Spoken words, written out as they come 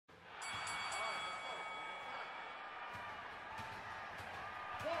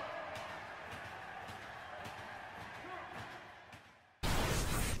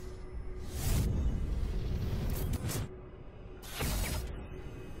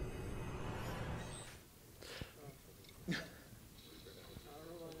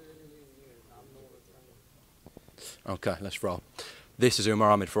Okay, let's roll. This is Umar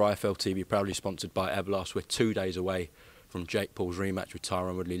Ahmed for IFL TV, proudly sponsored by Everlast. We're 2 days away from Jake Paul's rematch with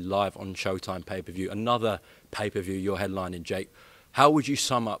Tyron Woodley, live on Showtime pay-per-view. Another pay-per-view you're headlining, Jake. How would you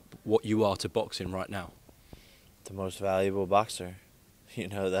sum up what you are to boxing right now? The most valuable boxer. You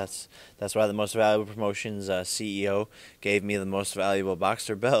know, that's why the Most Valuable Promotions CEO gave me the Most Valuable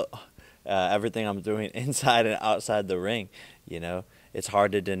Boxer belt. Everything I'm doing inside and outside the ring, you know. It's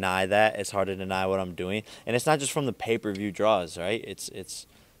hard to deny that. It's hard to deny what I'm doing. And it's not just from the pay-per-view draws, right? It's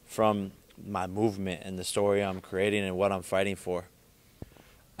from my movement and the story I'm creating and what I'm fighting for.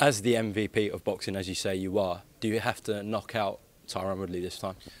 As the MVP of boxing, as you say you are, do you have to knock out Tyron Woodley this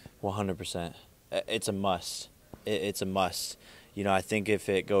time? 100%. It's a must. It's a must. You know, I think if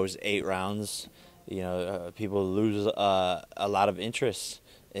it goes 8 rounds, you know, people lose a lot of interest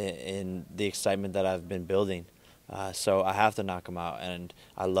in the excitement that I've been building. So I have to knock him out, and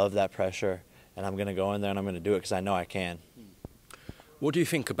I love that pressure, and I'm going to go in there and I'm going to do it because I know I can. What do you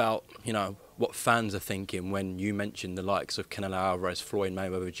think about, you know, what fans are thinking when you mention the likes of Canelo Alvarez, Floyd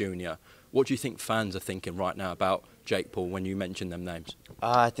Mayweather Jr.? What do you think fans are thinking right now about Jake Paul when you mention them names?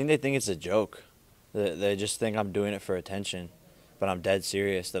 I think they think it's a joke. They just think I'm doing it for attention, but I'm dead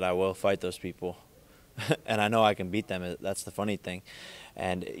serious that I will fight those people. And I know I can beat them. That's the funny thing.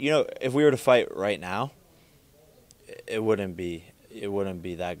 And, you know, if we were to fight right now, it wouldn't be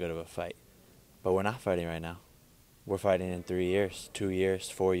that good of a fight. But we're not fighting right now. We're fighting in 3 years, 2 years,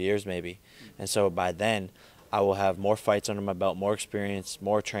 4 years maybe. And so by then, I will have more fights under my belt, more experience,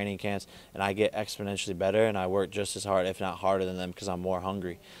 more training camps, and I get exponentially better, and I work just as hard, if not harder than them, because I'm more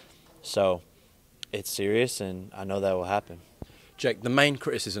hungry. So it's serious, and I know that will happen. Jake, the main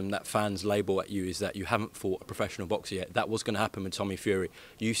criticism that fans label at you is that you haven't fought a professional boxer yet. That was going to happen with Tommy Fury.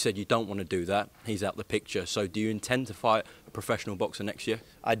 You said you don't want to do that. He's out the picture. So do you intend to fight a professional boxer next year?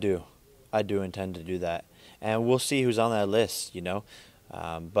 I do. I do intend to do that. And we'll see who's on that list, you know.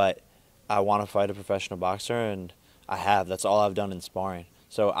 But I want to fight a professional boxer, and I have. That's all I've done in sparring.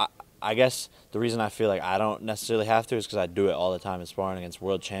 So I guess the reason I feel like I don't necessarily have to is because I do it all the time in sparring against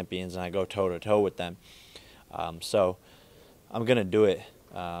world champions, and I go toe-to-toe with them. So I'm going to do it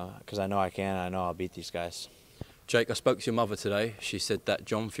because I know I can, and I know I'll beat these guys. Jake, I spoke to your mother today. She said that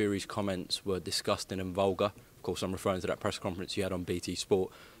John Fury's comments were disgusting and vulgar. Of course, I'm referring to that press conference you had on BT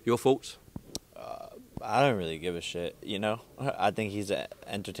Sport. Your thoughts? I don't really give a shit, you know. I think he's an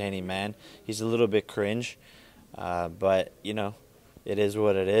entertaining man. He's a little bit cringe, but, you know, it is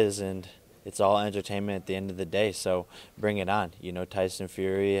what it is, and it's all entertainment at the end of the day, so bring it on. You know, Tyson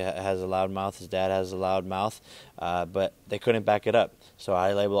Fury has a loud mouth, his dad has a loud mouth, but they couldn't back it up, so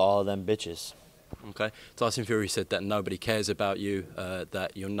I label all of them bitches. Okay. Tyson Fury said that nobody cares about you,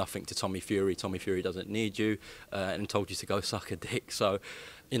 that you're nothing to Tommy Fury doesn't need you, and told you to go suck a dick. So,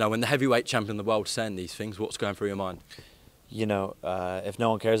 you know, when the heavyweight champion of the world saying these things, what's going through your mind? You know, if no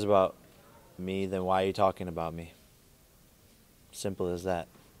one cares about me, then why are you talking about me? Simple as that.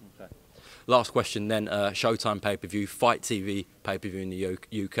 Okay. Last question then, Showtime pay-per-view, Fight TV pay-per-view in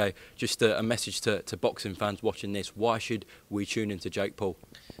the UK. Just a message to boxing fans watching this. Why should we tune into Jake Paul?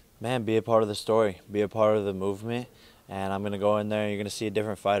 Man, be a part of the story. Be a part of the movement. And I'm going to go in there and you're going to see a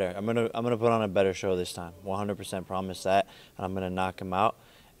different fighter. I'm going to put on a better show this time. 100% promise that. And I'm going to knock him out.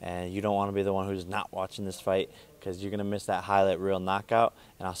 And you don't want to be the one who's not watching this fight because you're going to miss that highlight reel knockout.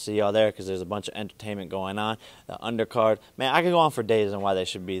 And I'll see y'all there because there's a bunch of entertainment going on. The undercard. Man, I could go on for days on why they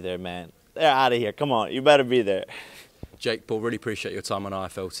should be there, man. They're out of here. Come on. You better be there. Jake Paul, really appreciate your time on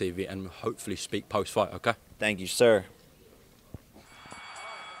IFL TV and hopefully speak post-fight, okay? Thank you, sir.